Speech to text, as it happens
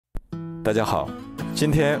大家好，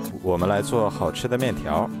今天我们来做好吃的面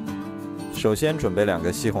条。首先准备2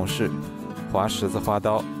个西红柿，划十字花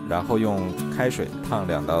刀，然后用开水烫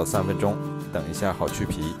2到3分钟，等一下好去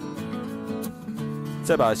皮。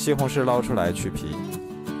再把西红柿捞出来去皮，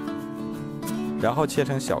然后切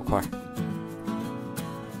成小块。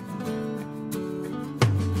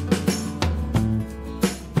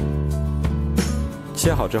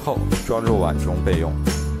切好之后装入碗中备用。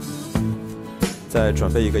再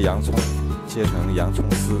准备1个洋葱，切成洋葱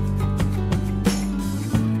丝。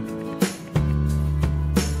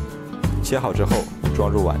切好之后装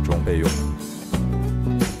入碗中备用。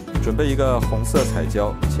准备1个红色彩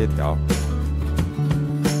椒，切条。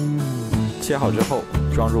切好之后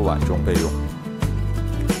装入碗中备用。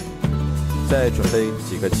再准备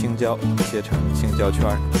几个青椒，切成青椒圈，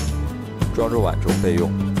装入碗中备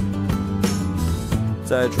用。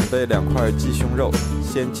再准备2块鸡胸肉，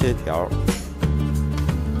先切条。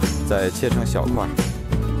再切成小块，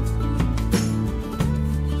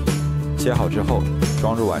切好之后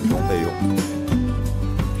装入碗中备用。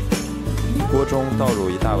锅中倒入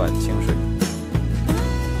1大碗清水，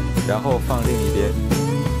然后放另一边，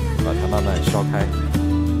把它慢慢烧开。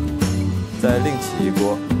再另起一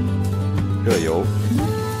锅，热油，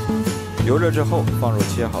油热之后放入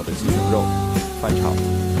切好的鸡胸肉，翻炒，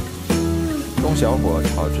中小火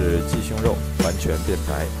炒至鸡胸肉完全变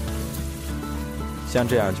白。像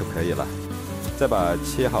这样就可以了，再把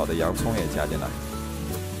切好的洋葱也加进来，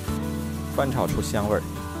翻炒出香味儿。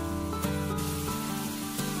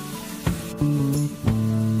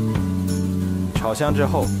炒香之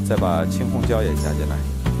后，再把青红椒也加进来，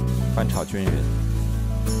翻炒均匀。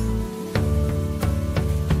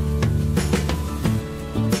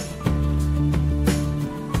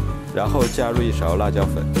然后加入1勺辣椒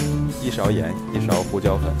粉、1勺盐、1勺胡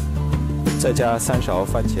椒粉，再加3勺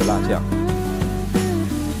番茄辣酱。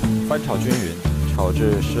翻炒均匀，炒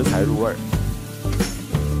至食材入味。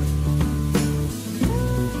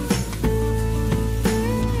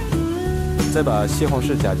再把西红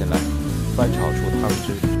柿加进来，翻炒出汤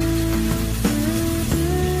汁。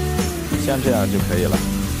像这样就可以了。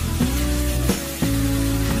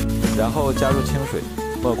然后加入清水，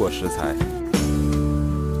没过食材。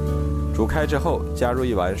煮开之后，加入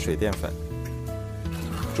1碗水淀粉，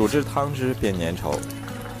煮至汤汁变粘稠。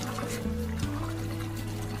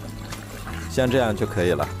像这样就可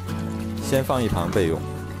以了，先放一旁备用。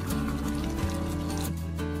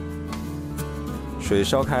水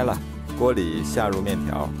烧开了，锅里下入面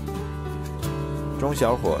条，中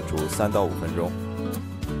小火煮3到5分钟，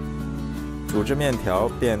煮至面条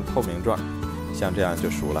变透明状，像这样就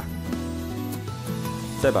熟了。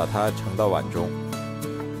再把它盛到碗中，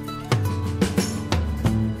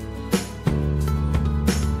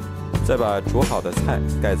再把煮好的菜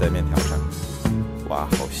盖在面条上。哇，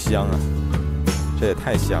好香啊！这也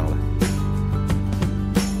太香了！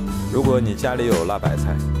如果你家里有辣白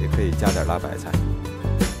菜，也可以加点辣白菜。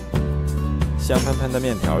香喷喷的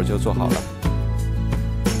面条就做好了，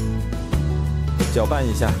搅拌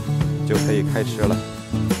一下就可以开吃了。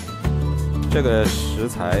这个食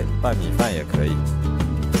材拌米饭也可以，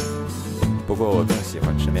不过我更喜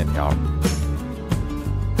欢吃面条。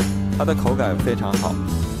它的口感非常好，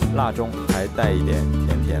辣中还带一点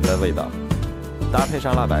甜甜的味道。搭配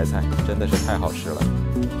上辣白菜，真的是太好吃了。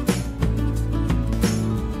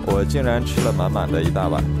我竟然吃了满满的1大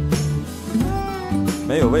碗。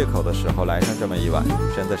没有胃口的时候来上这么1碗，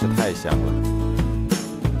真的是太香了。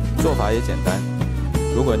做法也简单，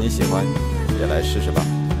如果你喜欢，也来试试吧。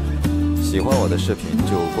喜欢我的视频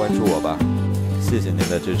就关注我吧，谢谢您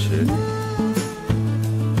的支持。